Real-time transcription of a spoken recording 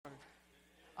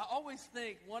always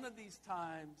think one of these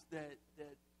times that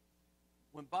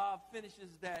when Bob finishes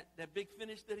that big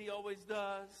finish that he always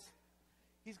does,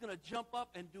 he's going to jump up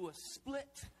and do a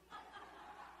split.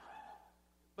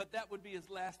 But that would be his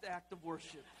last act of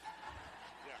worship.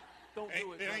 Yeah. Don't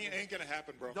do it, brother. It ain't going to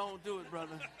happen, bro. Don't do it,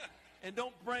 brother. And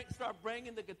don't start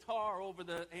bringing the guitar over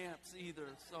the amps either.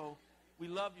 So we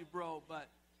love you, bro, but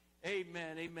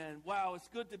amen, amen. Wow, it's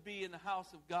good to be in the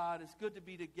house of God. It's good to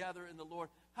be together in the Lord.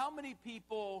 How many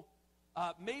people,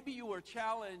 maybe you were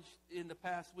challenged in the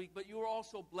past week, but you were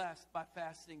also blessed by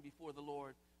fasting before the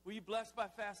Lord? Were you blessed by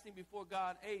fasting before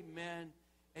God? Amen,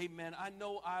 amen. I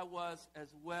know I was as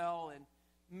well, and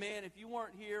man, if you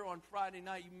weren't here on Friday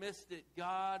night, you missed it.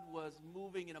 God was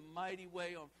moving in a mighty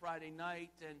way on Friday night,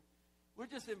 and we're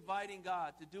just inviting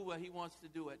God to do what he wants to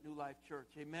do at New Life Church.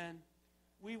 Amen.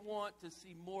 We want to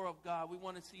see more of God. We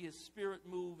want to see his Spirit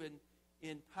move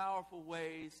in powerful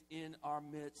ways in our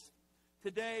midst.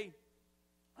 Today,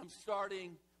 I'm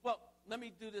starting, well, let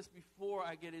me do this before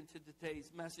I get into today's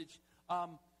message.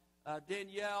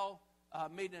 Danielle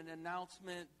made an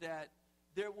announcement that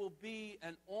there will be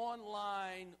an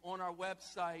online, on our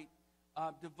website,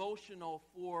 devotional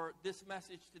for this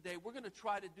message today. We're going to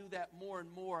try to do that more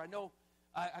and more. I know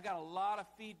I got a lot of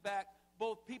feedback.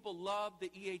 Both people love the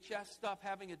EHS stuff,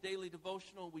 having a daily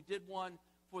devotional. We did one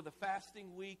for the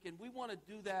fasting week, and we want to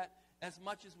do that as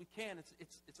much as we can.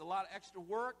 It's a lot of extra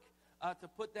work to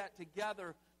put that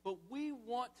together, but we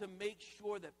want to make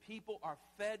sure that people are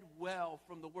fed well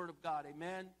from the Word of God.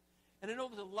 Amen? And I know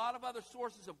there's a lot of other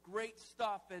sources of great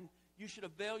stuff, and you should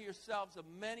avail yourselves of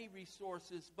many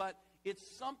resources, but it's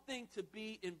something to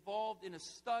be involved in a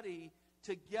study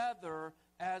together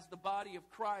as the body of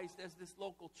Christ, as this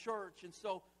local church. And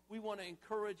so we want to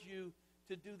encourage you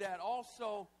to do that.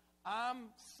 Also, I'm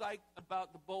psyched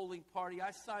about the bowling party. I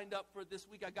signed up for it this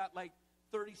week. I got like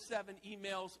 37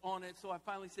 emails on it, so I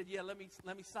finally said, yeah, let me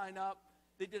sign up.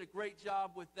 They did a great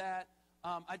job with that.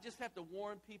 I just have to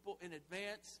warn people in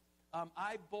advance.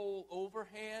 I bowl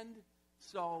overhand,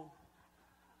 so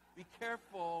be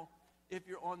careful if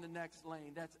you're on the next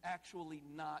lane. That's actually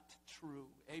not true.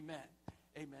 Amen.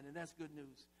 Amen. And that's good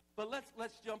news. But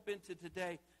let's jump into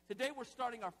today. Today we're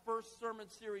starting our first sermon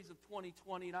series of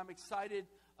 2020, and I'm excited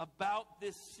about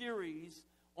this series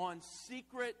on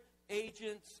secret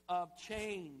agents of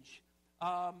change.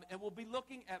 And we'll be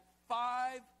looking at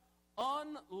 5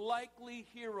 unlikely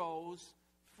heroes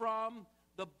from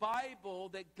the Bible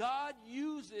that God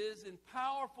uses in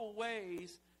powerful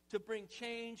ways to bring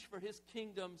change for his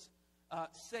kingdom's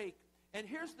sake. And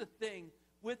here's the thing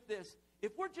with this.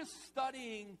 If we're just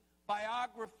studying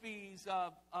biographies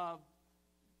of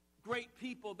great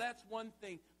people, that's one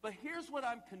thing. But here's what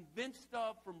I'm convinced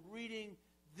of from reading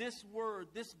this word,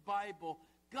 this Bible.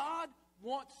 God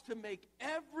wants to make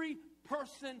every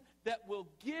person that will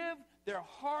give their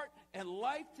heart and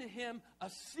life to him a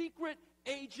secret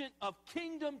agent of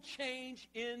kingdom change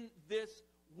in this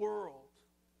world.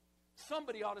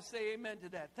 Somebody ought to say amen to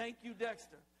that. Thank you,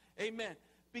 Dexter. Amen.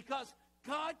 Because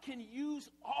God can use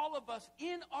all of us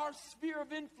in our sphere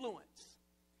of influence.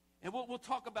 And we'll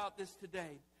talk about this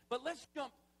today. But let's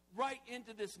jump right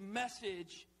into this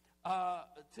message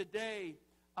today.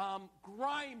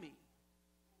 Grimy.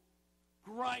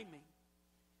 Grimy.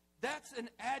 That's an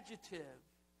adjective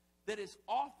that is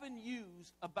often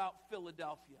used about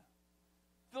Philadelphia.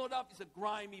 Philadelphia is a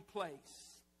grimy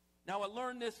place. Now, I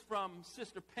learned this from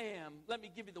Sister Pam. Let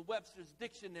me give you the Webster's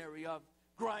Dictionary of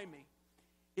grimy.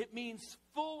 It means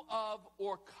full of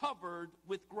or covered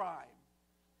with grime.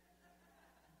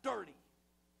 Dirty.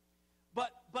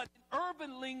 But in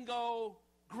urban lingo,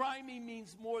 grimy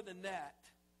means more than that.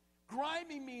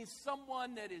 Grimy means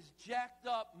someone that is jacked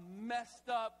up, messed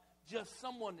up, just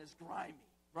someone that's grimy,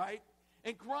 right?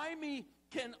 And grimy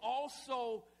can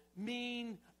also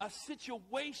mean a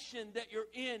situation that you're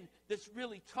in that's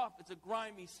really tough. It's a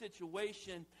grimy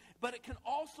situation. But it can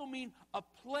also mean a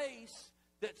place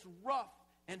that's rough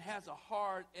and has a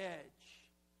hard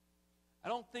edge. I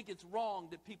don't think it's wrong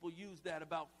that people use that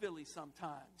about Philly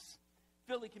sometimes.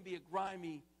 Philly can be a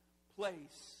grimy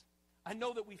place. I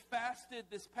know that we fasted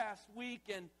this past week,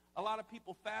 and a lot of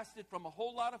people fasted from a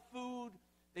whole lot of food.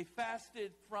 They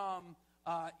fasted from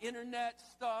internet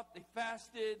stuff. They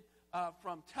fasted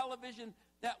from television.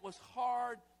 That was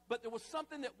hard. But there was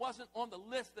something that wasn't on the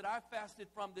list that I fasted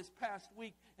from this past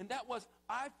week, and that was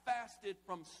I fasted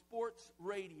from sports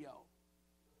radio.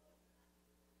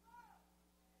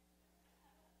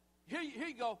 Here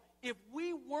you go. If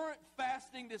we weren't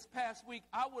fasting this past week,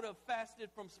 I would have fasted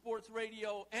from sports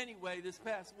radio anyway this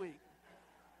past week.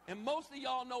 And most of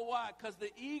y'all know why. Because the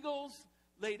Eagles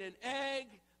laid an egg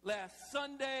last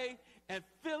Sunday, and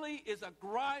Philly is a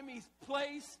grimy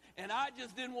place, and I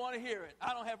just didn't want to hear it.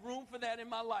 I don't have room for that in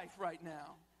my life right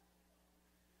now.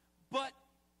 But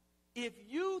if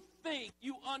you think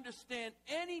you understand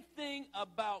anything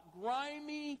about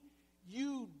grimy,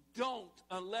 you don't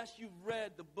unless you've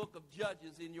read the book of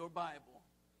Judges in your Bible.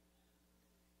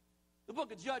 The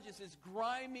book of Judges is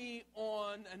grimy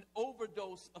on an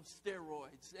overdose of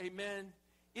steroids. Amen.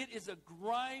 It is a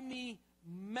grimy,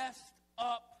 messed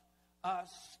up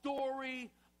story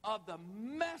of the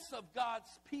mess of God's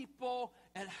people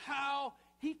and how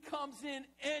he comes in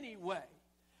anyway.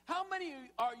 How many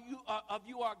of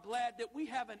you are glad that we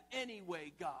have an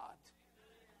anyway God?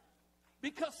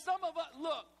 Because some of us,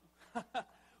 look,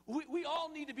 we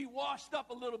all need to be washed up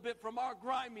a little bit from our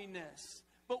griminess.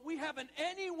 But we have an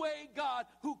anyway God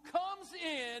who comes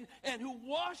in and who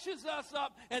washes us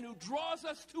up and who draws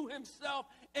us to himself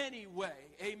anyway.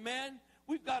 Amen?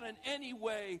 We've got an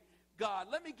anyway God.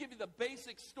 Let me give you the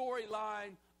basic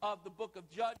storyline of the book of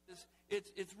Judges.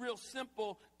 It's real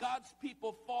simple. God's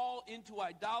people fall into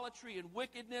idolatry and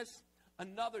wickedness.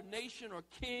 Another nation or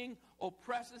king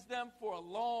oppresses them for a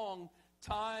long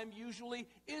time, usually.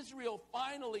 Israel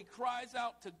finally cries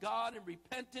out to God in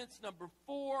repentance. Number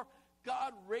 4,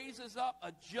 God raises up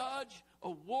a judge, a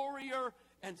warrior,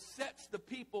 and sets the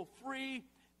people free.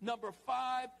 Number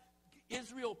 5,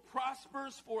 Israel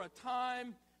prospers for a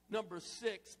time. Number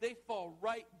 6, they fall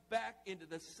right back into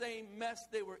the same mess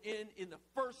they were in the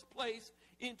first place,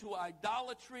 into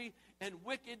idolatry and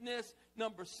wickedness.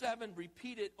 Number 7,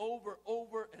 repeat it over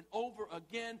and over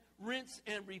again. Rinse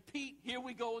and repeat. Here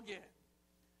we go again.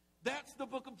 That's the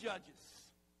book of Judges.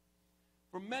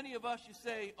 For many of us, you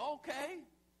say, okay,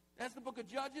 that's the book of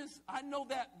Judges. I know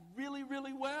that really,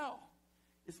 really well.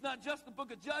 It's not just the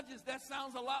book of Judges. That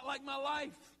sounds a lot like my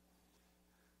life.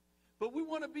 But we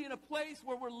want to be in a place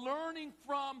where we're learning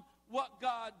from what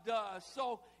God does.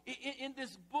 So in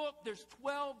this book, there's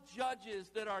 12 judges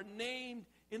that are named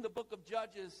in the book of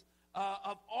Judges.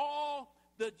 Of all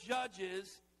the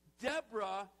judges,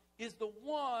 Deborah is the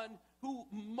one who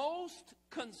most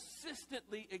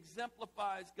consistently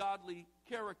exemplifies godly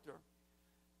character.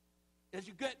 As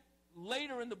you get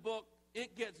later in the book,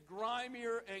 it gets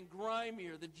grimier and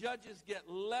grimier. The judges get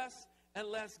less and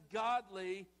less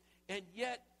godly, and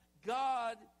yet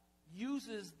God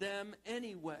uses them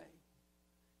anyway.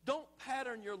 Don't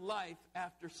pattern your life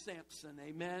after Samson,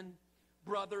 amen?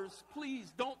 Brothers,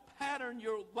 please don't pattern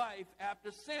your life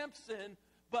after Samson,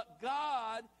 but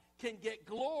God can get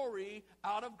glory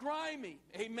out of grimy,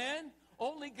 amen?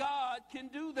 Only God can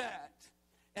do that.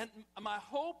 And my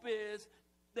hope is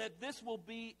that this will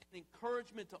be an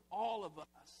encouragement to all of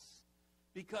us,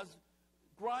 because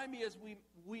grimy as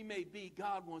we may be,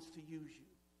 God wants to use you.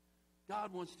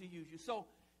 God wants to use you. So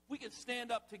we can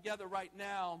stand up together right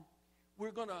now.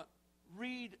 We're going to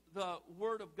read the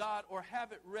Word of God or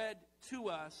have it read to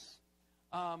us.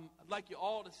 I'd like you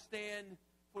all to stand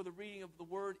for the reading of the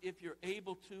Word if you're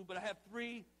able to. But I have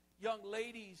 3 young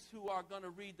ladies who are going to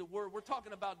read the Word. We're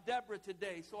talking about Deborah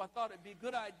today, so I thought it'd be a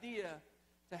good idea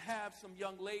to have some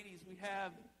young ladies. We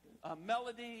have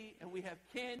Melody, and we have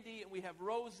Candy, and we have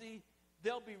Rosie.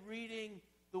 They'll be reading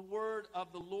the Word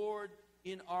of the Lord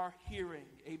in our hearing.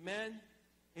 Amen?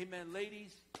 Amen.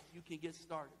 Ladies, you can get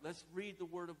started. Let's read the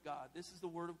Word of God. This is the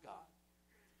Word of God.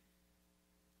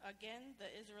 Again, the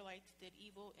Israelites did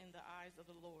evil in the eyes of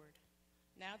the Lord,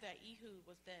 now that Ehud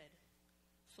was dead.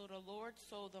 So the Lord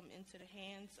sold them into the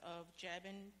hands of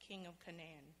Jabin, king of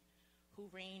Canaan, who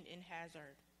reigned in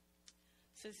Hazard.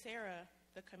 Sisera,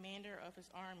 the commander of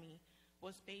his army,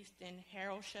 was based in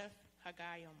Harosheth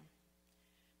Haggayim,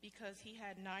 because he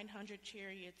had 900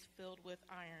 chariots filled with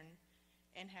iron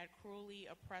and had cruelly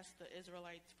oppressed the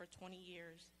Israelites for 20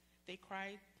 years. They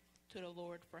cried to the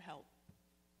Lord for help.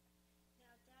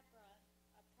 Now Deborah,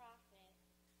 a prophet,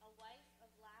 a wife of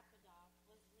Lapidoth,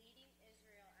 was leading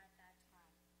Israel at that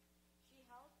time. She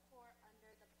held court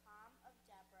under the palm of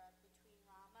Deborah between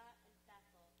Ramah and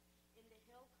Bethel in the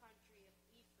hill country of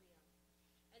Ephraim.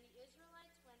 And the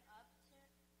Israelites went up to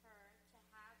her to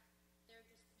have their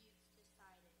disputes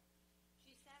decided.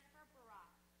 She sent for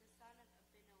Barak, the son of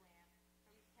Abinoam,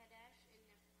 from Kadesh in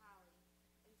Naphtali,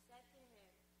 and said to him,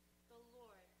 "The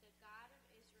Lord, the God of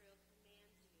Israel,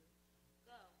 commands you,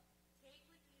 go, take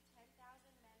with you 10,000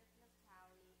 men of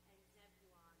Naphtali and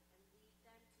Zebulun, and lead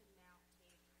them to Mount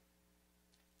Tabor."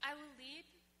 I will lead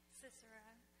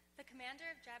Sisera, the commander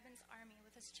of Jabin's army,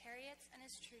 with his chariots and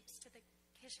his troops to the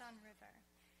Kishon River,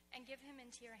 and give him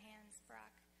into your hands.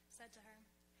 Barak said to her,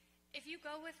 "If you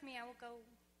go with me, I will go.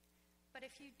 But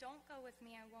if you don't go with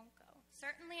me, I won't go."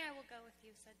 "Certainly I will go with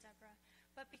you," said Deborah.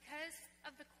 "But because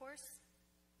of the course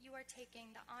you are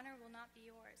taking, the honor will not be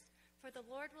yours. For the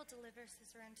Lord will deliver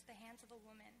Sisera into the hands of a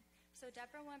woman. So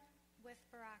Deborah went with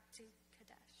Barak to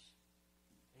Kadesh.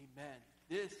 Amen.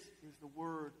 This is the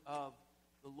word of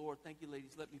the Lord. Thank you,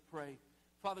 ladies. Let me pray.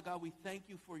 Father God, we thank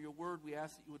you for your word. We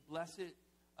ask that you would bless it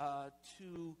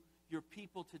to your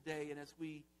people today. And as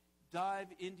we dive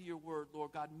into your word,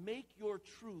 Lord God, make your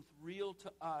truth real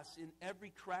to us in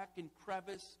every crack and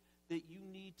crevice that you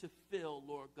need to fill,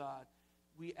 Lord God.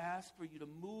 We ask for you to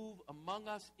move among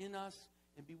us, in us,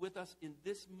 and be with us in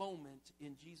this moment.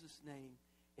 In Jesus' name,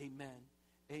 amen.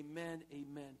 Amen,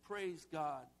 amen. Praise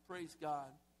God. Praise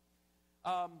God.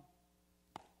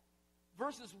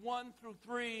 Verses 1 through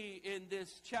 3 in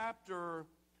this chapter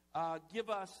give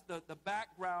us the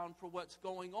background for what's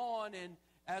going on. And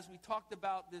as we talked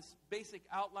about this basic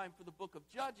outline for the book of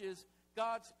Judges,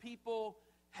 God's people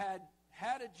had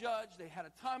a judge. They had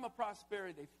a time of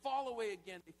prosperity. They fall away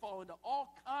again. They fall into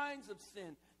all kinds of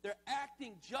sin. They're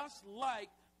acting just like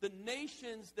the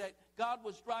nations that God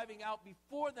was driving out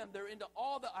before them. They're into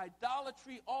all the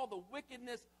idolatry, all the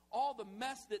wickedness, all the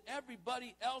mess that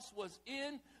everybody else was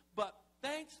in. But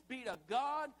thanks be to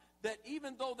God that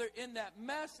even though they're in that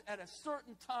mess, at a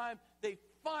certain time, they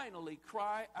finally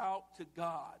cry out to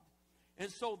God. And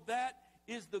so that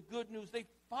is the good news. They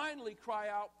finally cry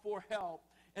out for help.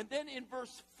 And then in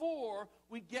verse 4,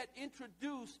 we get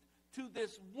introduced to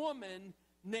this woman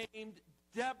named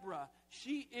Deborah.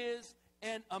 She is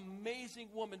an amazing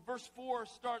woman. Verse 4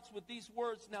 starts with these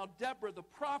words, "Now Deborah, the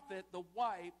prophet, the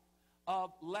wife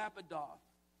of Lapidoth."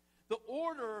 The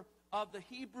order of the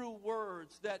Hebrew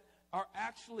words that are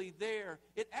actually there,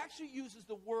 it actually uses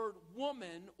the word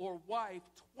woman or wife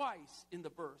twice in the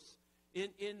verse.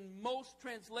 In most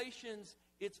translations,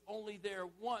 it's only there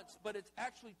once, but it's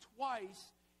actually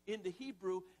twice in the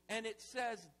Hebrew, and it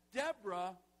says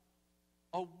Deborah,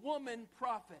 a woman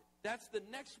prophet. That's the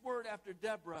next word after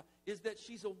Deborah, is that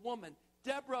she's a woman.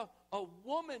 Deborah, a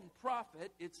woman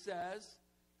prophet, it says,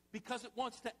 because it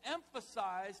wants to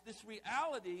emphasize this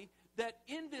reality that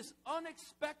in this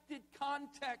unexpected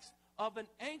context of an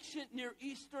ancient Near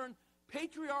Eastern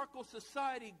patriarchal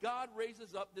society, God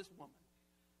raises up this woman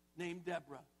named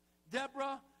Deborah.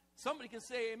 Deborah, somebody can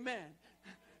say amen.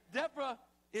 Deborah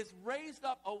is raised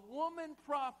up, a woman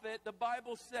prophet, the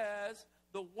Bible says,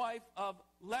 the wife of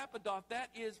Lapidoth. That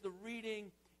is the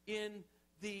reading in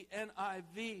the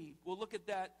NIV. We'll look at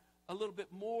that a little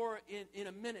bit more in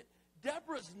a minute.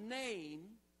 Deborah's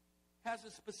name has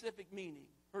a specific meaning.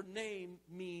 Her name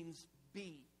means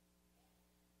bee.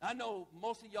 I know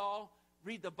most of y'all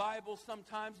read the Bible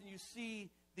sometimes and you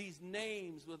see these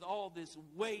names with all this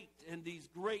weight and these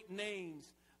great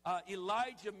names.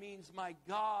 Elijah means my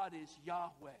God is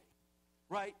Yahweh,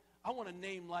 right? I want a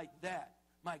name like that.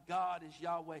 My God is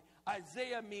Yahweh.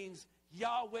 Isaiah means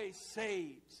Yahweh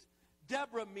saves.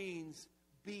 Deborah means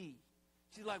bee.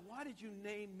 She's like, why did you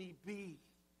name me bee?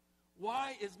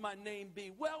 Why is my name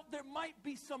bee? Well, there might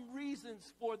be some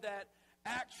reasons for that.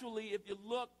 Actually, if you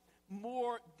look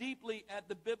more deeply at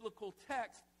the biblical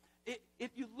text,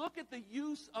 if you look at the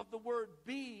use of the word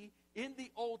bee in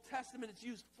the Old Testament, it's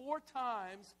used 4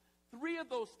 times. 3 of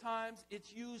those times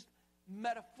it's used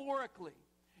metaphorically.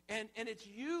 And it's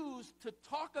used to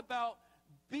talk about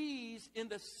bees in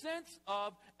the sense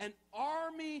of an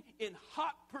army in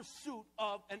hot pursuit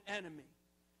of an enemy.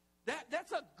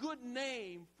 That's a good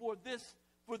name for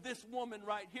this woman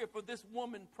right here, for this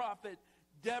woman prophet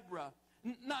Deborah.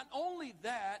 Not only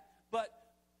that, but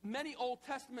many Old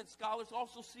Testament scholars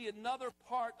also see another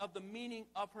part of the meaning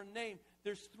of her name.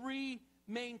 There's 3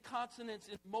 main consonants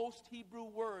in most Hebrew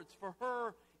words. For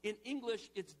her, in English,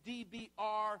 it's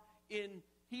DBR. In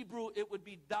Hebrew, it would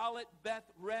be Dalet, Beth,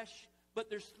 Resh. But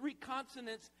there's 3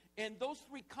 consonants, and those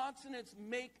 3 consonants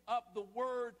make up the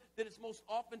word that is most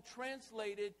often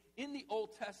translated in the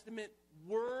Old Testament,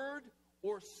 word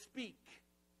or speak.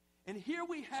 And here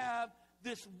we have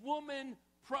this woman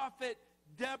prophet,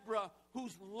 Deborah,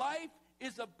 whose life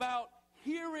is about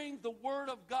hearing the word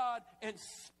of God and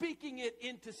speaking it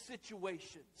into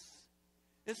situations.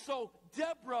 And so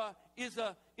Deborah is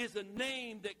a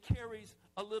name that carries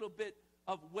a little bit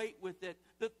of weight with it.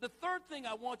 The third thing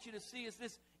I want you to see is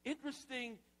this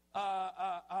interesting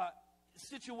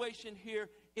situation here.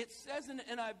 It says in the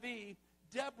NIV,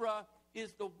 Deborah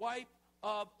is the wife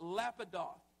of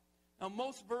Lapidoth. Now,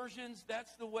 most versions,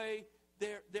 that's the way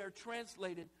they're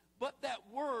translated. But that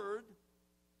word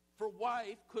for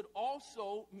wife could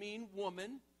also mean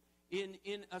woman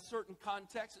in a certain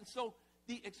context. And so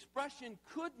the expression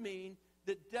could mean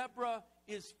that Deborah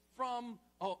is from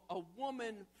a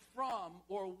woman from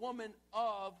or a woman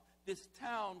of this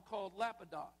town called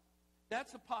Lapidoth.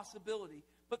 That's a possibility.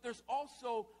 But there's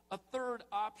also a third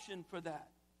option for that.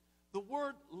 The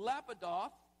word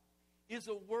lapidoth is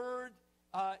a word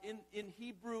in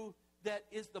Hebrew that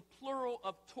is the plural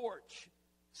of torch.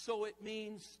 So it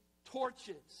means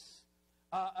torches.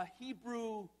 A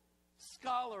Hebrew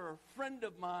scholar, friend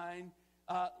of mine,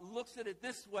 looks at it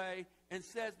this way and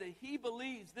says that he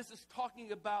believes this is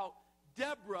talking about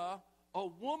Deborah, a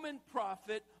woman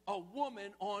prophet, a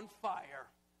woman on fire.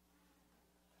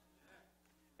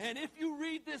 And if you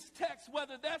read this text,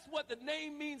 whether that's what the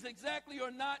name means exactly or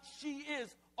not, she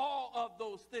is all of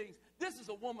those things. This is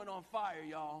a woman on fire,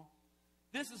 y'all.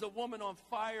 This is a woman on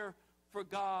fire for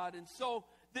God. And so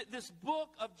this book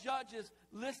of Judges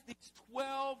lists these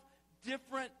 12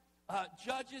 different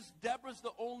judges. Deborah's the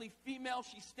only female.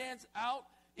 She stands out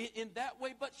in that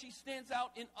way, but she stands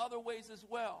out in other ways as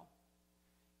well.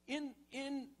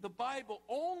 In the Bible,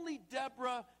 only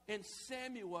Deborah and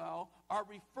Samuel are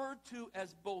referred to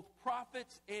as both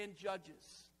prophets and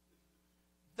judges.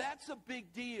 That's a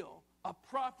big deal, a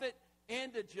prophet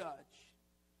and a judge.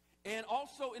 And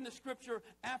also in the scripture,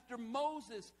 after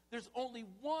Moses, there's only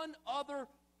one other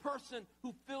person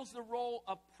who fills the role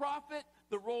of prophet,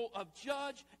 the role of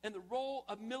judge, and the role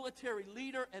of military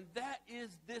leader, and that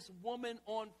is this woman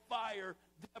on fire,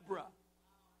 Deborah.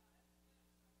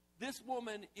 This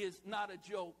woman is not a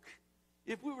joke.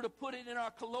 If we were to put it in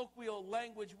our colloquial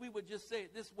language, we would just say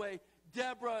it this way: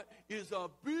 Deborah is a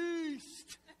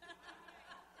beast.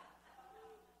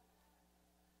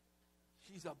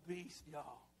 She's a beast,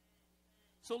 y'all.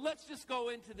 So let's just go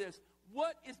into this.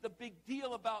 What is the big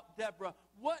deal about Deborah?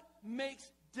 What makes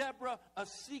Deborah a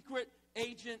secret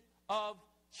agent of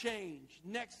change?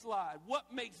 Next slide.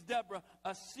 What makes Deborah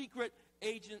a secret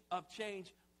agent of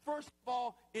change? First of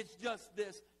all, it's just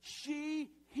this.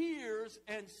 She hears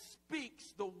and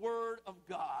speaks the word of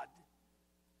God.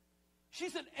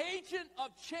 She's an agent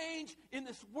of change in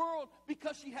this world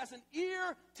because she has an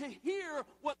ear to hear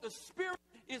what the Spirit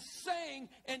is saying,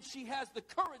 and she has the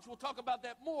courage, we'll talk about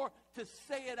that more, to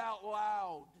say it out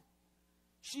loud.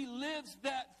 She lives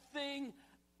that thing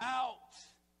out.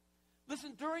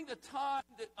 Listen, during the time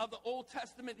of the Old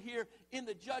Testament here in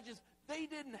the Judges, they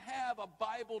didn't have a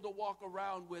Bible to walk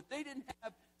around with. They didn't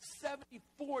have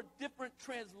 74 different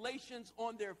translations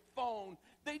on their phone.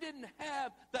 They didn't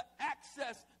have the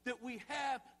access that we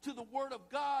have to the Word of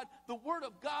God. The Word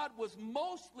of God was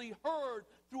mostly heard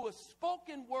through a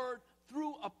spoken word,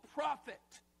 through a prophet.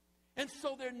 And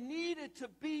so there needed to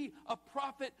be a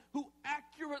prophet who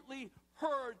accurately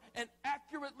heard and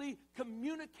accurately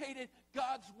communicated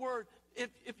God's word.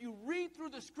 If you read through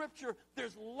the scripture,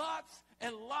 there's lots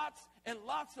and lots and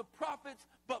lots of prophets,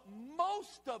 but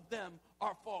most of them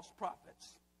are false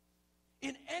prophets.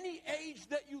 In any age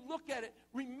that you look at it,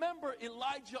 remember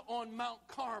Elijah on Mount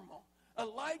Carmel.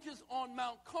 Elijah's on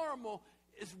Mount Carmel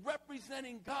is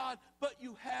representing God, but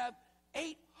you have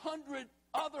 800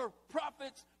 other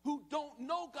prophets who don't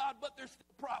know God, but they're still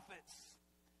prophets.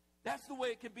 That's the way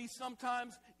it can be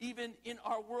sometimes, even in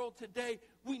our world today.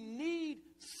 We need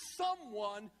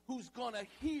someone who's going to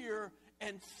hear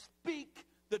and speak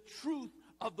the truth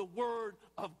of the Word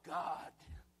of God.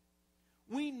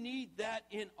 We need that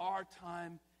in our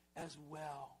time as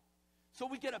well. So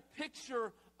we get a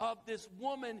picture of this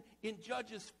woman in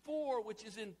Judges 4, which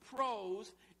is in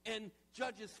prose, and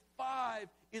Judges 5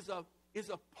 is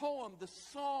a poem, the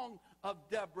song of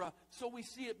Deborah. So we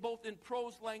see it both in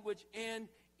prose language and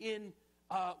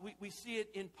we see it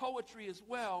in poetry as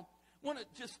well. I want to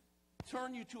just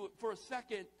turn you to it for a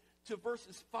second to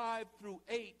verses 5 through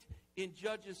 8 in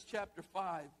Judges chapter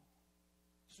 5.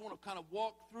 Just want to kind of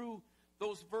walk through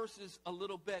those verses a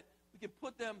little bit. We can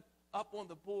put them up on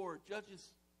the board.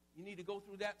 Judges, you need to go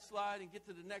through that slide and get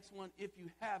to the next one if you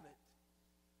have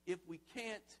it. If we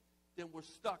can't, then we're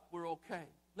stuck. We're okay.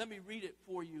 Let me read it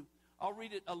for you. I'll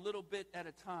read it a little bit at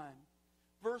a time.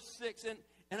 Verse 6,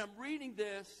 and I'm reading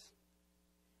this.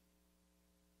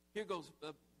 Here goes.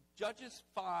 Judges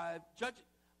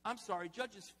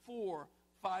 4,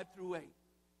 5 through 8.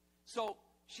 So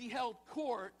she held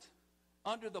court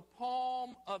under the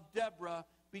palm of Deborah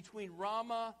between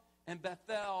Ramah and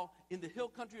Bethel in the hill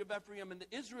country of Ephraim, and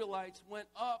the Israelites went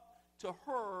up to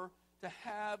her to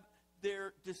have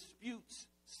their disputes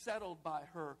settled by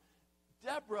her.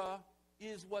 Deborah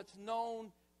is what's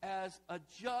known as a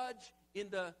judge. In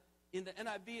the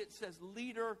NIV it says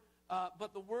leader,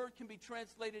 but the word can be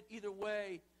translated either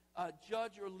way,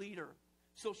 judge or leader.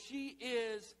 So she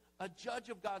is a judge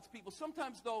of God's people.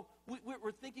 Sometimes, though,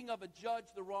 we're thinking of a judge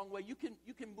the wrong way. You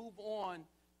can move on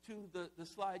to the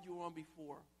slide you were on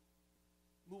before.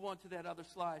 Move on to that other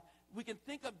slide. We can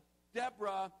think of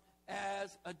Deborah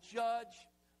as a judge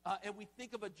and we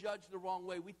think of a judge the wrong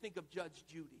way. We think of Judge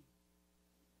Judy.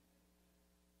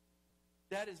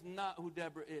 That is not who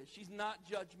Deborah is. She's not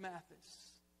Judge Mathis.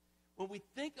 When we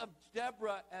think of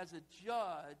Deborah as a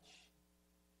judge,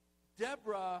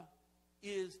 Deborah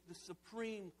is the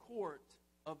Supreme Court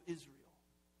of Israel.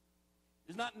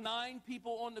 There's not 9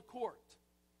 people on the court.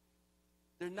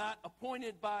 They're not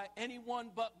appointed by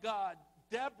anyone but God.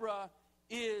 Deborah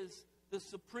is the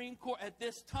Supreme Court. At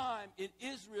this time in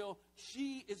Israel,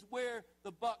 she is where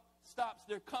the buck stops.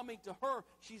 They're coming to her.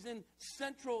 She's in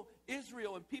central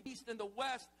Israel. And people east and the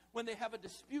west, when they have a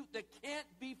dispute that can't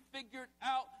be figured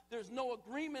out, there's no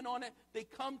agreement on it, they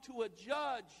come to a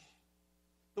judge.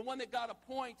 The one that God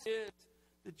appoints is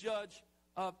the judge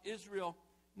of Israel.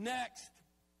 Next,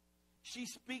 she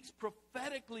speaks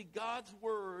prophetically God's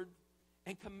word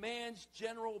and commands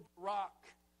General Barak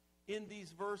in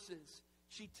these verses.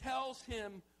 She tells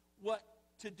him what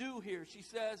to do here. She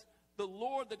says, the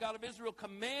Lord, the God of Israel,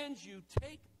 commands you,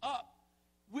 take up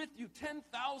with you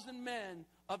 10,000 men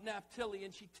of Naphtali.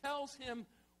 And she tells him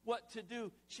what to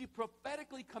do. She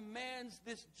prophetically commands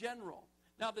this general.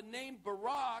 Now, the name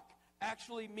Barak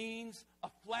actually means a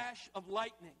flash of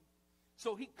lightning.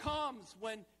 So he comes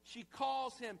when she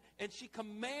calls him, and she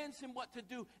commands him what to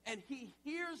do. And he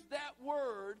hears that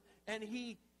word, and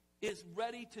he is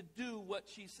ready to do what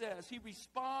she says. He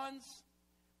responds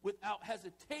without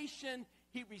hesitation.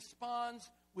 He responds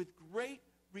with great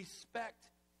respect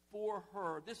for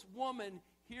her. This woman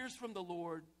hears from the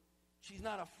Lord. She's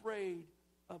not afraid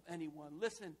of anyone.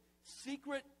 Listen,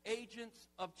 secret agents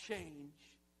of change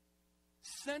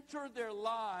center their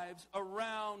lives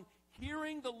around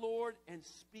hearing the Lord and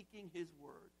speaking his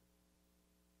word.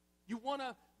 You want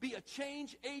to be a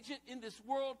change agent in this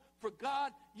world for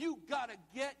God? You got to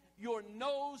get your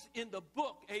nose in the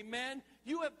book. Amen.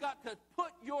 You have got to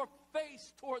put your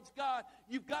face towards God.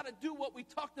 You've got to do what we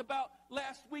talked about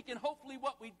last week, and hopefully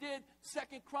what we did,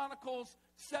 2 Chronicles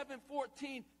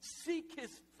 7:14. Seek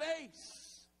his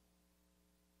face.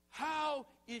 How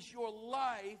is your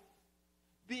life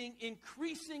being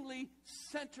increasingly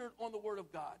centered on the word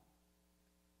of God?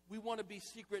 We want to be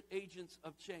secret agents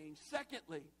of change.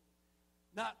 Secondly,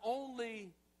 not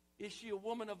only is she a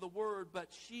woman of the word, but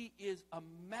she is a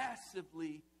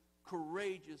massively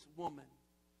courageous woman.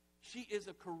 She is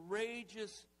a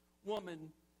courageous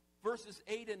woman. Verses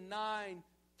 8 and 9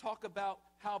 talk about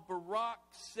how Barak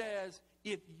says,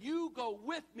 if you go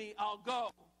with me, I'll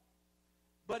go.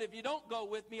 But if you don't go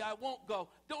with me, I won't go.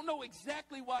 Don't know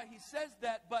exactly why he says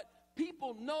that, but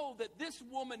people know that this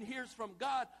woman hears from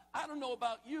God. I don't know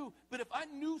about you, but if I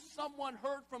knew someone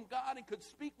heard from God and could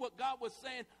speak what God was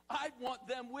saying, I'd want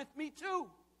them with me too.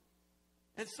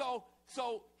 And so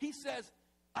he says,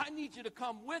 I need you to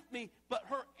come with me. But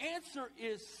her answer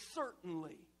is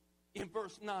certainly, in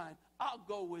verse 9, I'll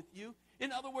go with you.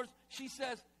 In other words, she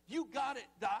says, you got it,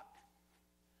 Doc.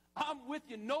 I'm with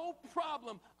you. No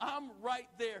problem. I'm right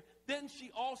there. Then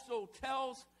she also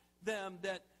tells them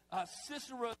that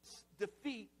Sisera's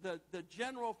defeat, the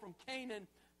general from Canaan,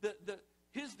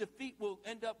 his defeat will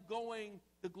end up going,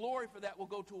 the glory for that will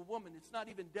go to a woman. It's not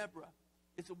even Deborah.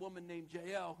 It's a woman named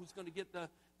Jael who's going to get the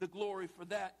glory for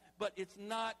that. But it's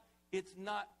not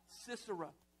Sisera,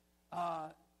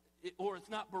 or it's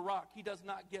not Barak. He does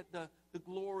not get the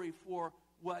glory for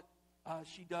what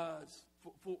she does,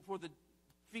 for the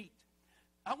feat.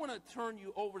 I want to turn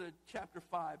you over to chapter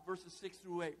 5, verses 6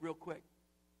 through 8 real quick.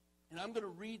 And I'm going to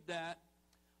read that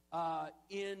I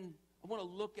want to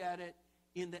look at it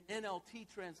in the NLT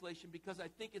translation because I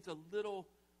think it's a little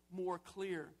more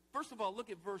clear. First of all, look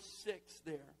at verse 6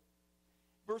 there.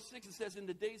 Verse 6, it says, in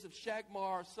the days of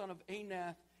Shagmar, son of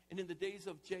Anath, and in the days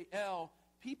of Jael,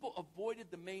 people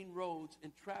avoided the main roads,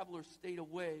 and travelers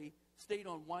stayed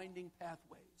on winding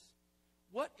pathways.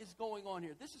 What is going on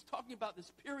here? This is talking about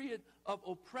this period of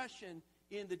oppression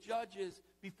in the judges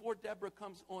before Deborah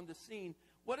comes on the scene.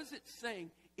 What is it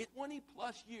saying? In 20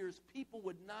 plus years, people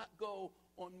would not go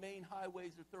on main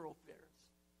highways or thoroughfares.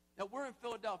 Now, we're in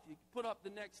Philadelphia. Put up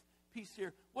the next piece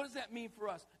here. What does that mean for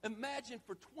us? Imagine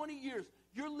for 20 years,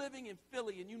 you're living in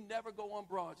Philly and you never go on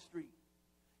Broad Street.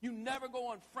 You never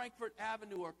go on Frankfurt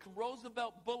Avenue or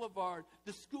Roosevelt Boulevard,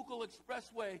 the Schuylkill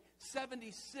Expressway,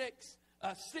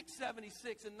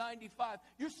 676 and 95.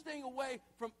 You're staying away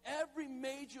from every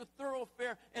major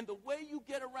thoroughfare, and the way you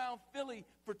get around Philly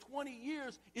for 20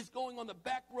 years is going on the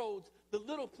back roads, the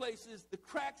little places, the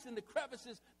cracks and the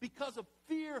crevices, because of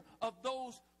fear of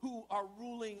those who are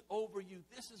ruling over you.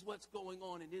 This is what's going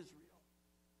on in Israel.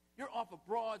 You're off of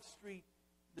Broad Street,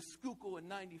 the Schuylkill and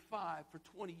 95 for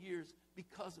 20 years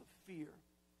because of fear.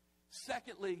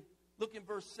 Secondly, look in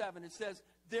verse 7. It says,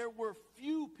 there were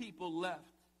few people left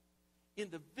in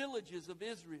the villages of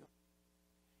Israel.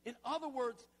 In other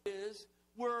words,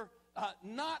 were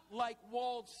not like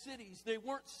walled cities. They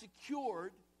weren't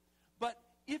secured, but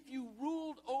if you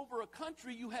ruled over a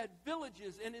country, you had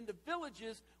villages, and in the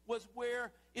villages was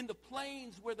where, in the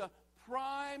plains, where the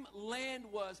prime land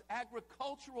was,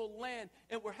 agricultural land,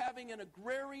 and we're having an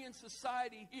agrarian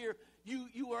society here.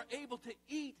 You are able to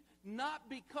eat not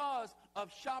because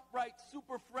of ShopRite,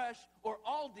 Superfresh, or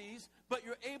Aldi's, but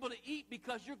you're able to eat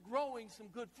because you're growing some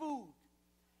good food.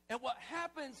 And what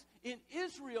happens in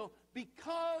Israel,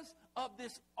 because of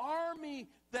this army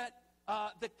that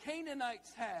the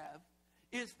Canaanites have,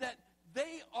 is that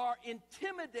they are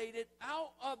intimidated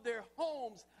out of their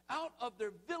homes, out of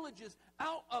their villages,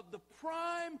 out of the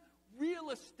prime real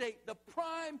estate, the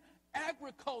prime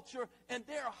agriculture, and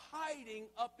they're hiding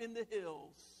up in the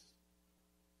hills.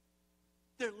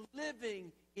 They're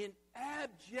living in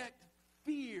abject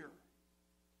fear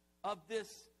of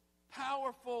this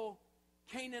powerful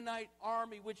Canaanite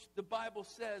army, which the Bible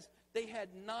says they had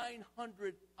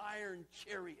 900 iron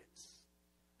chariots.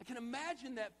 I can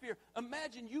imagine that fear.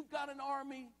 Imagine you've got an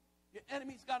army, your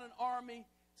enemy's got an army.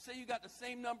 Say you got the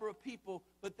same number of people,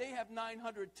 but they have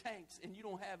 900 tanks and you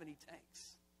don't have any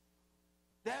tanks.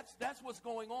 That's what's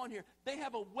going on here. They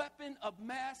have a weapon of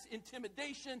mass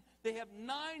intimidation. They have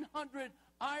 900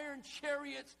 iron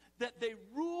chariots that they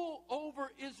rule over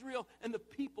Israel, and the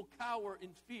people cower in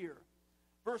fear.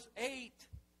 Verse 8,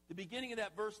 the beginning of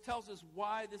that verse tells us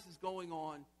why this is going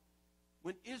on.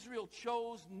 When Israel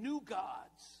chose new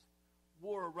gods,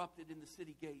 war erupted in the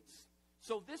city gates.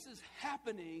 So this is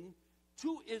happening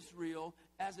to Israel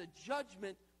as a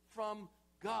judgment from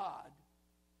God.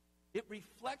 It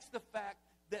reflects the fact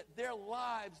that their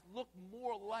lives look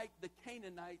more like the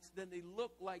Canaanites than they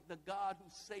look like the God who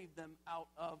saved them out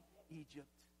of Egypt.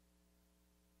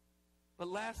 But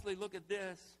lastly, look at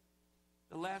this.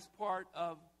 The last part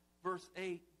of verse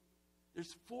 8.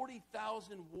 There's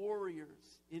 40,000 warriors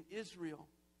in Israel.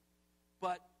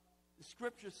 But the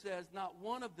scripture says not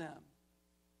one of them,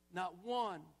 not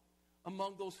one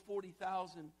among those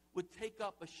 40,000 would take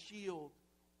up a shield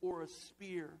or a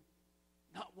spear.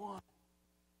 Not one.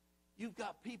 You've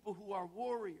got people who are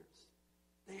warriors.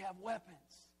 They have weapons,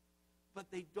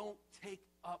 but they don't take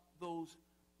up those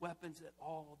weapons at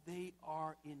all. They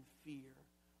are in fear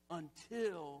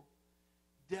until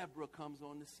Deborah comes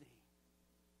on the scene.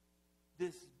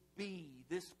 This bee,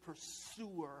 this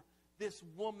pursuer, this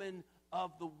woman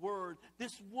of the word,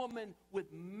 this woman with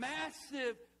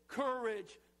massive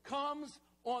courage comes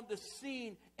on the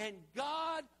scene, and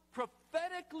God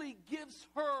prophetically gives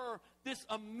her this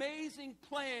amazing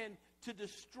plan to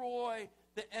destroy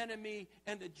the enemy.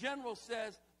 And the general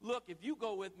says, look, if you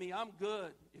go with me, I'm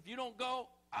good. If you don't go,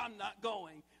 I'm not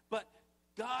going. But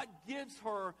God gives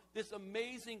her this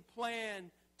amazing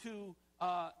plan to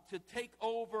take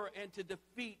over and to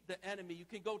defeat the enemy. You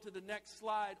can go to the next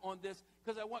slide on this,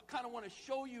 because I kind of want to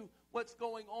show you what's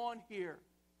going on here.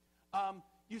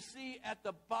 You see at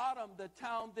the bottom, the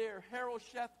town there,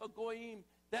 Harosheth Hagoyim.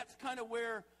 That's kind of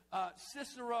where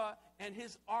Sisera and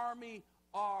his army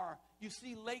are. You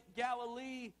see Lake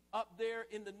Galilee up there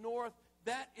in the north.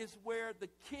 That is where the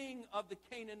king of the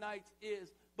Canaanites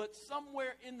is. But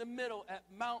somewhere in the middle at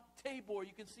Mount Tabor,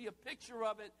 you can see a picture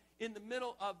of it in the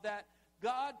middle of that.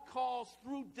 God calls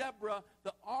through Deborah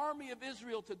the army of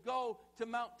Israel to go to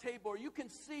Mount Tabor. You can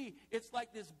see it's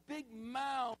like this big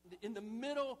mound in the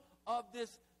middle of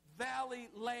this valley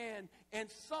land. And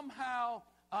somehow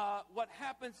what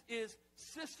happens is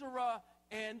Sisera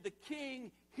and the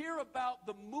king hear about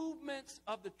the movements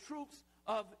of the troops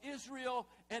of Israel,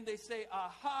 and they say,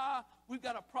 aha, we've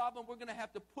got a problem. We're going to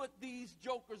have to put these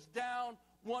jokers down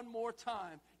one more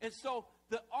time. And so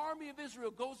the army of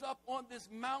Israel goes up on this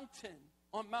mountain,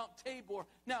 on Mount Tabor.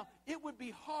 Now, it would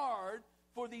be hard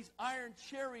for these iron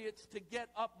chariots to get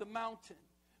up the mountain.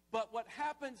 But what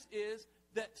happens is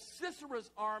that Sisera's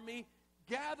army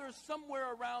gathers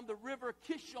somewhere around the river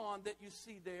Kishon that you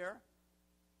see there.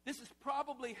 This is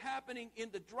probably happening in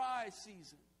the dry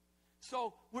season.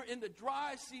 So we're in the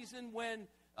dry season when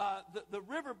the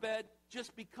riverbed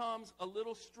just becomes a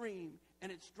little stream,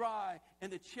 and it's dry,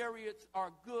 and the chariots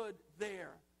are good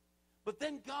there. But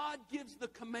then God gives the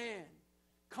command,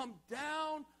 come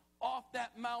down off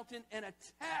that mountain and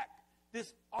attack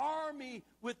this army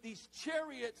with these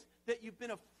chariots that you've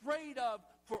been afraid of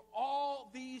for all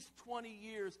these 20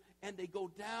 years. And they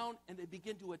go down and they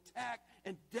begin to attack,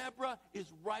 and Deborah is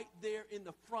right there in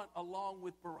the front along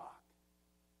with Barak.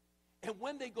 And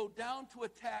when they go down to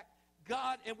attack,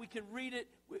 God, and we can read it,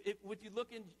 if you look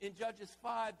in Judges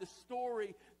 5, the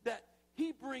story that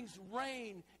he brings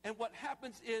rain, and what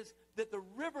happens is that the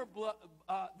riverbed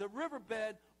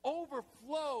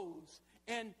overflows,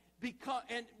 and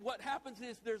what happens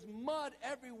is there's mud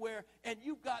everywhere, and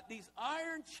you've got these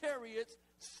iron chariots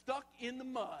stuck in the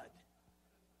mud.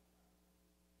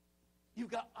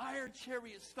 You've got iron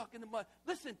chariots stuck in the mud.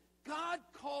 Listen, God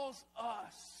calls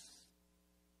us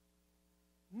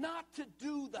not to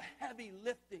do the heavy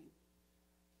lifting.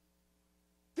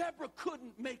 Deborah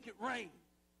couldn't make it rain,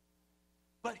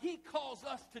 but he calls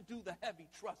us to do the heavy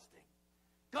trusting.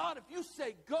 God, if you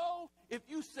say go, if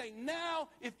you say now,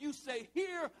 if you say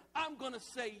here, I'm going to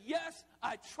say yes.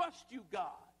 I trust you, God.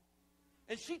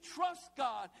 And she trusts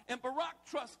God, and Barak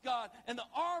trusts God, and the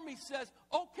army says,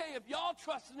 okay, if y'all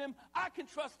trust him, I can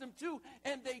trust him too.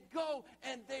 And they go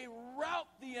and they rout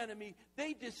the enemy.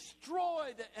 They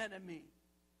destroy the enemy.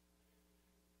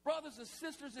 Brothers and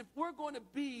sisters, if we're going to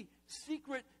be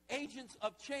secret agents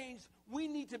of change, we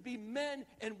need to be men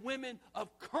and women of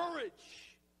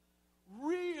courage.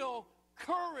 Real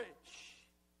courage.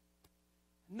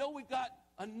 I know we've got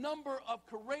a number of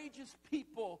courageous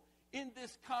people in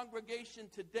this congregation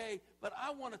today, but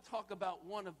I want to talk about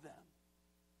one of them.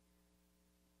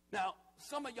 Now,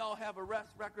 some of y'all have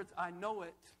arrest records. I know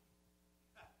it.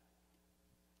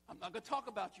 I'm not going to talk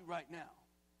about you right now.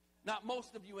 Not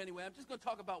most of you anyway. I'm just going to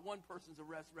talk about one person's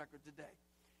arrest record today.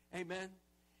 Amen.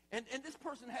 And this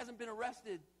person hasn't been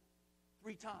arrested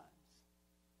 3 times.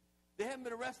 They haven't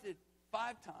been arrested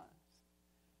 5 times.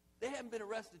 They haven't been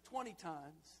arrested 20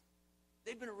 times.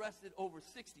 They've been arrested over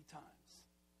 60 times.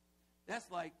 That's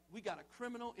like we got a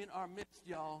criminal in our midst,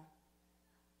 y'all.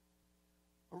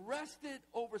 Arrested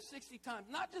over 60 times.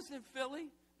 Not just in Philly,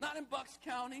 not in Bucks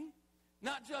County,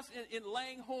 not just in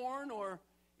Langhorne or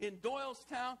in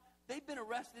Doylestown. They've been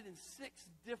arrested in 6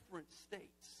 different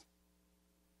states.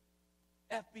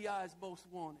 FBI's most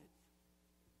wanted.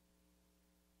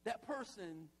 That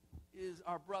person is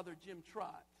our brother Jim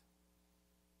Trott.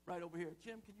 Right over here.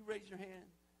 Jim, can you raise your hand?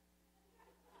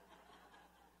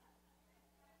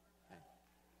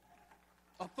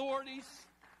 Authorities.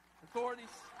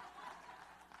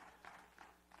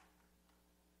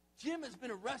 Jim has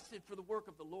been arrested for the work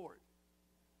of the Lord.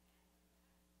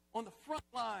 On the front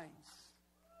lines.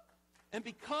 And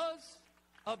because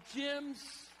of Jim's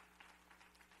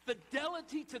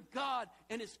fidelity to God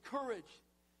and his courage,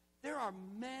 there are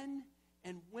men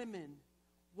and women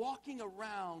walking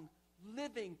around,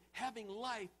 living, having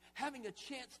life, having a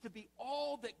chance to be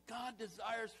all that God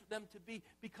desires for them to be,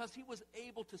 because he was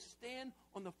able to stand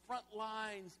on the front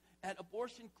lines at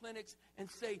abortion clinics and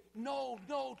say, no,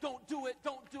 don't do it,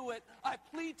 don't do it. I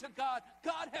plead to God.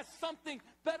 God has something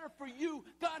better for you.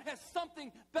 God has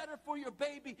something better for your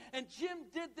baby. And Jim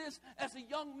did this as a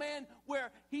young man where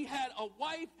he had a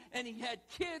wife and he had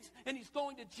kids and he's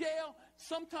going to jail.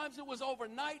 Sometimes it was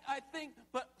overnight, I think,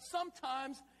 but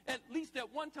sometimes, at least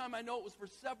at one time, I know it was for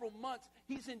several months,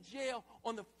 he's in jail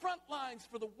on the front lines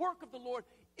for the work of the Lord.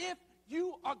 If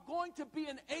you are going to be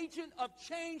an agent of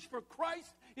change for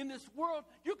Christ in this world,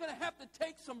 you're going to have to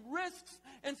take some risks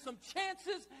and some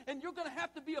chances, and you're going to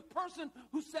have to be a person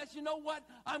who says, you know what,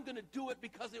 I'm going to do it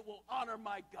because it will honor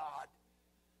my God.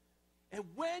 And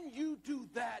when you do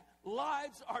that,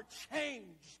 lives are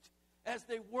changed as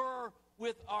they were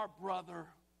with our brother.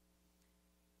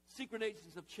 Secret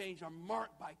agents of change are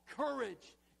marked by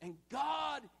courage and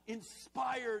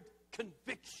God-inspired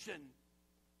conviction.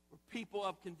 We're people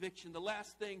of conviction. The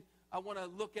last thing I want to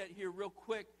look at here real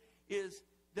quick is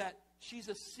that she's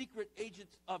a secret agent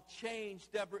of change,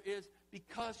 Deborah is,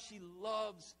 because she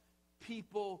loves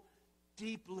people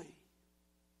deeply.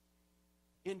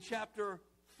 In chapter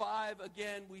 5,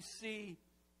 again, we see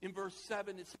in verse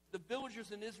 7, it says, the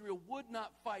villagers in Israel would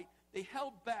not fight. They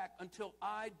held back until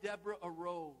I, Deborah,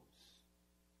 arose.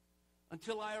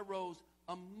 Until I arose,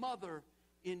 a mother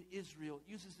in Israel.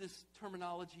 It uses this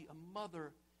terminology, a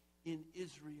mother in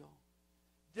Israel.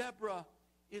 Deborah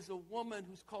is a woman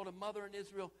who's called a mother in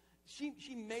Israel.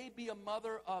 She may be a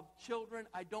mother of children.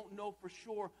 I don't know for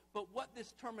sure. But what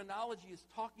this terminology is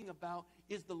talking about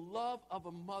is the love of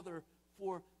a mother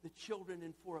for the children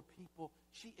and for a people.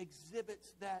 She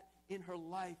exhibits that in her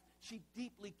life. She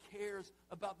deeply cares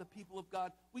about the people of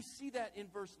God. We see that in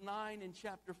verse 9 in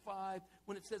chapter 5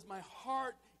 when it says, my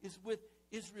heart is with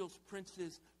Israel's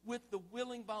princes, with the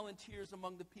willing volunteers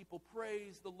among the people.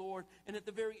 Praise the Lord. And at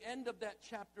the very end of that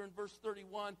chapter in verse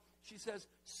 31, she says,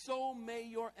 so may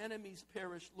your enemies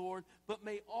perish, Lord, but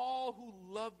may all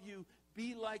who love you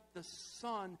be like the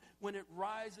sun when it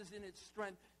rises in its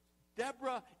strength.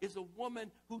 Deborah is a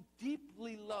woman who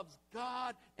deeply loves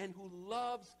God and who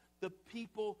loves the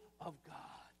people of God.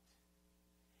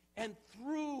 And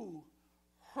through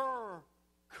her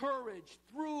courage,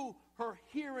 through her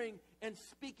hearing and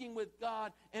speaking with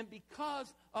God, and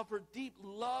because of her deep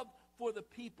love for the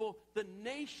people, the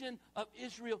nation of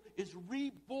Israel is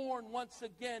reborn once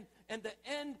again. And the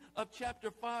end of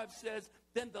chapter 5 says,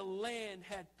 then the land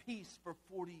had peace for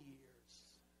 40 years.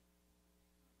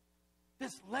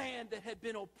 This land that had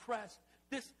been oppressed,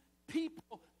 this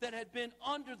people that had been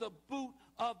under the boot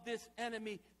of this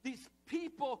enemy, these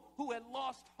people who had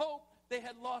lost hope, they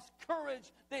had lost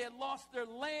courage, they had lost their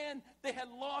land, they had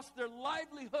lost their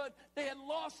livelihood, they had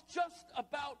lost just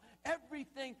about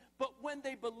everything. But when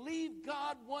they believe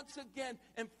God once again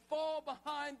and fall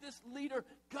behind this leader,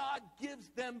 God gives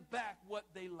them back what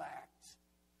they lacked.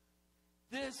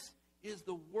 This is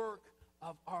the work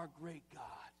of our great God.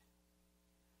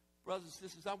 Brothers and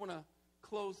sisters, I want to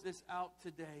close this out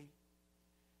today,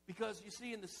 because you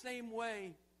see, in the same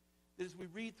way that as we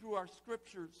read through our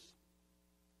scriptures,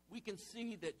 we can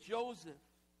see that Joseph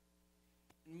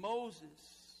and Moses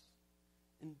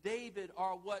and David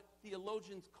are what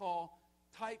theologians call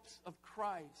types of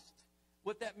Christ.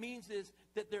 What that means is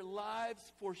that their lives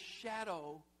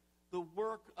foreshadow the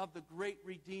work of the great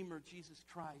Redeemer, Jesus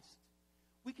Christ.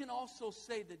 We can also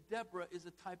say that Deborah is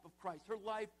a type of Christ. Her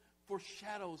life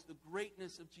foreshadows the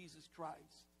greatness of Jesus Christ.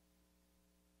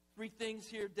 Three things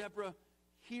here. Deborah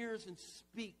hears and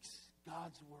speaks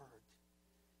God's word.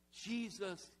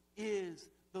 Jesus is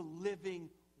the living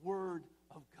word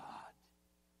of God.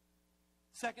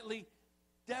 Secondly,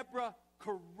 Deborah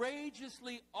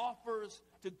courageously offers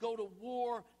to go to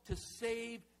war to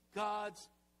save God's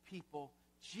people.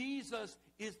 Jesus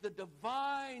is the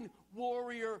divine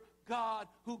warrior God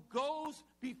who goes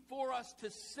before us to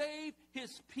save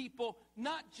his people,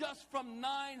 not just from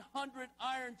 900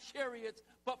 iron chariots,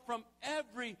 but from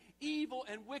every evil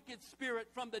and wicked spirit,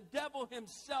 from the devil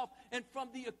himself, and from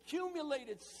the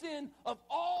accumulated sin of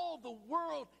all the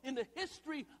world in the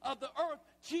history of the earth.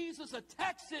 Jesus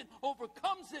attacks it,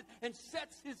 overcomes it, and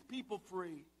sets his people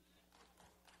free.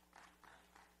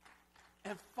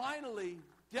 And finally,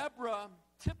 Deborah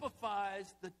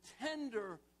typifies the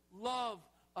tender love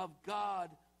of God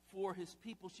for his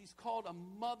people. She's called a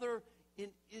mother in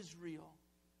Israel.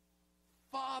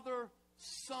 Father,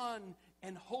 Son,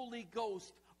 and Holy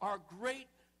Ghost, our great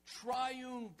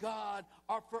triune God,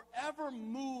 are forever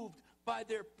moved by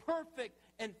their perfect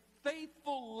and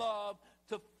faithful love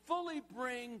to fully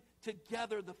bring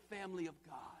together the family of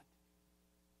God.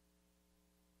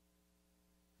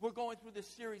 We're going through this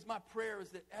series. My prayer is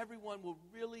that everyone will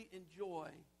really enjoy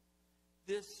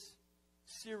this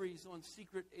series on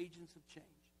secret agents of change.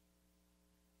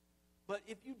 But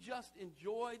if you just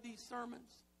enjoy these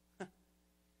sermons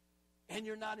and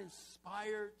you're not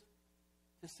inspired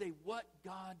to say, what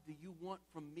God do you want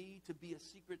from me to be a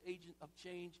secret agent of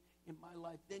change in my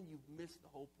life, then you've missed the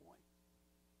whole point.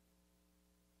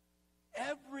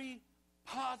 Every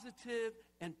positive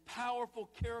and powerful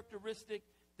characteristic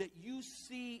that you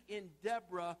see in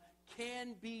Deborah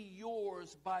can be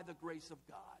yours by the grace of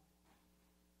God.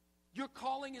 Your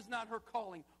calling is not her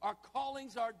calling. Our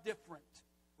callings are different,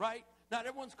 right? Not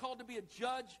everyone's called to be a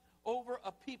judge over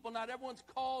a people. Not everyone's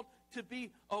called to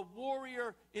be a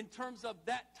warrior in terms of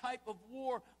that type of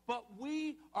war. But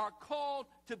we are called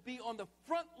to be on the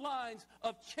front lines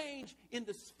of change in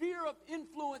the sphere of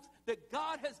influence that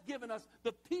God has given us,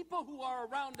 the people who are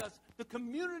around us, the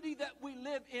community that we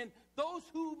live in, those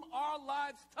whom our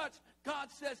lives touch. God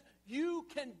says, you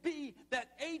can be that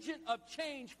agent of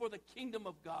change for the kingdom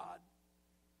of God.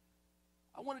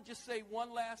 I want to just say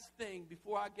one last thing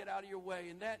before I get out of your way,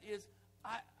 and that is,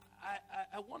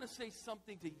 I want to say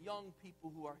something to young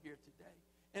people who are here today.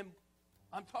 And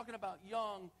I'm talking about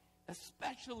young,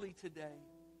 especially today.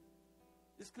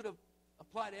 This could have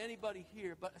applied to anybody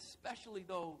here, but especially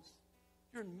those.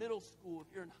 If you're in middle school,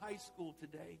 if you're in high school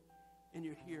today, and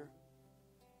you're here.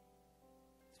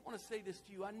 I just want to say this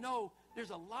to you. I know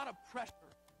there's a lot of pressure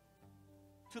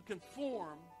to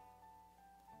conform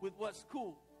with what's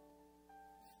cool.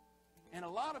 And a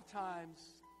lot of times,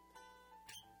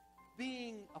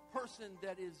 being a person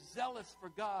that is zealous for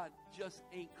God just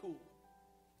ain't cool.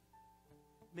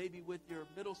 Maybe with your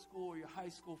middle school or your high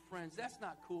school friends, that's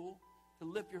not cool to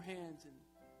lift your hands and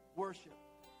worship.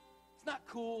 It's not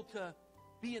cool to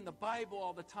be in the Bible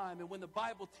all the time. And when the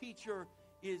Bible teacher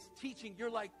is teaching, you're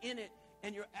like in it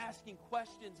and you're asking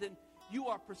questions and you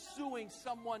are pursuing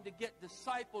someone to get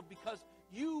discipled because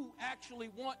you actually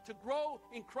want to grow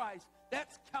in Christ.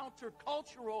 That's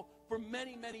countercultural for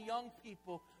many, many young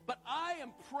people. But I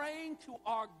am praying to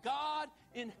our God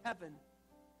in heaven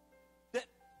that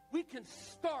we can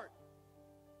start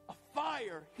a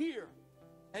fire here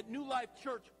at New Life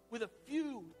Church with a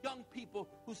few young people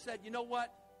who said, you know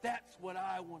what? That's what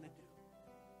I want to do.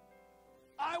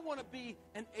 I want to be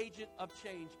an agent of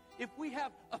change. If we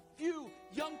have a few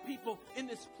young people in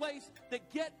this place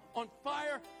that get on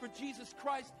fire for Jesus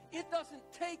Christ, it doesn't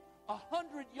take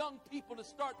 100 young people to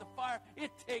start the fire.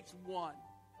 It takes one.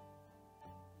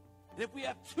 And if we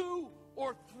have 2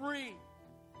 or 3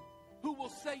 who will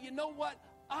say, you know what?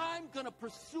 I'm going to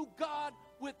pursue God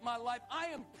with my life. I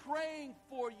am praying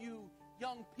for you,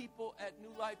 young people at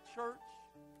New Life Church.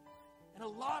 And a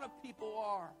lot of people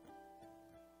are.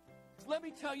 Let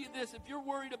me tell you this, if you're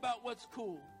worried about what's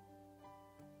cool,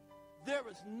 there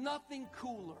is nothing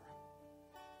cooler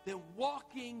than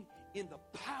walking in the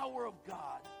power of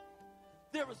God.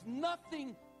 There is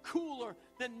nothing cooler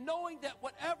than knowing that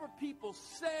whatever people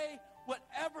say,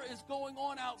 whatever is going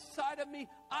on outside of me,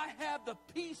 I have the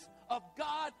peace of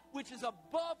God, which is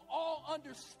above all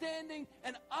understanding,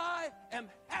 and I am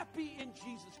happy in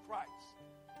Jesus Christ.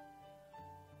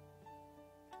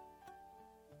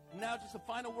 Now, just a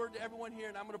final word to everyone here,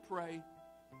 and I'm going to pray.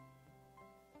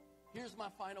 Here's my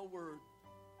final word.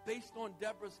 Based on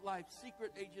Deborah's life,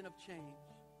 secret agent of change.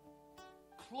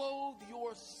 Clothe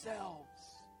yourselves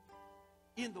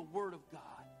in the Word of God.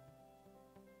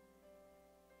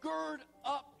 Gird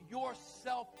up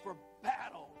yourself for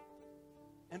battle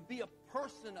and be a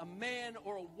person, a man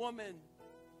or a woman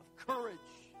of courage.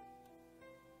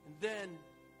 And then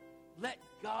let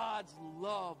God's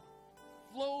love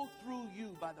flow through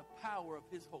you by the power of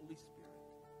His Holy Spirit.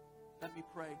 Let me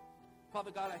pray. Father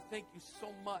God, I thank you so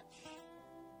much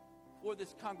for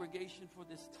this congregation, for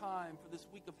this time, for this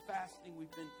week of fasting we've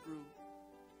been through.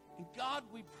 And God,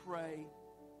 we pray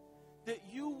that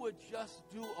you would just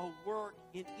do a work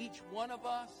in each one of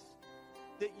us,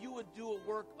 that you would do a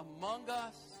work among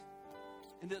us,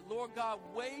 and that, Lord God,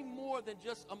 way more than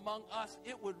just among us,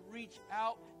 it would reach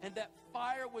out, and that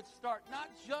fire would start not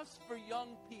just for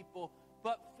young people,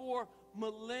 but for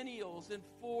millennials and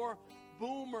for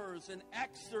boomers and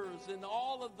Xers and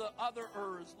all of the other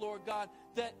ers, Lord God,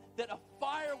 that a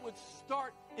fire would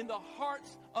start in the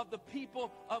hearts of the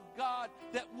people of God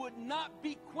that would not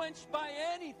be quenched by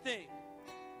anything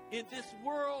in this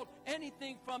world,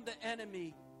 anything from the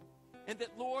enemy. And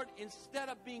that, Lord, instead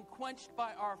of being quenched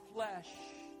by our flesh,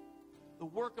 the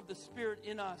work of the Spirit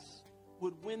in us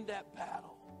would win that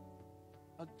battle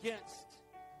against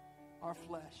our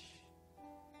flesh.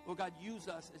 Lord God, use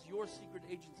us as your secret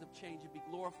agents of change and be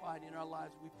glorified in our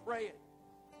lives. We pray it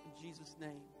in Jesus'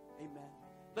 name. Amen.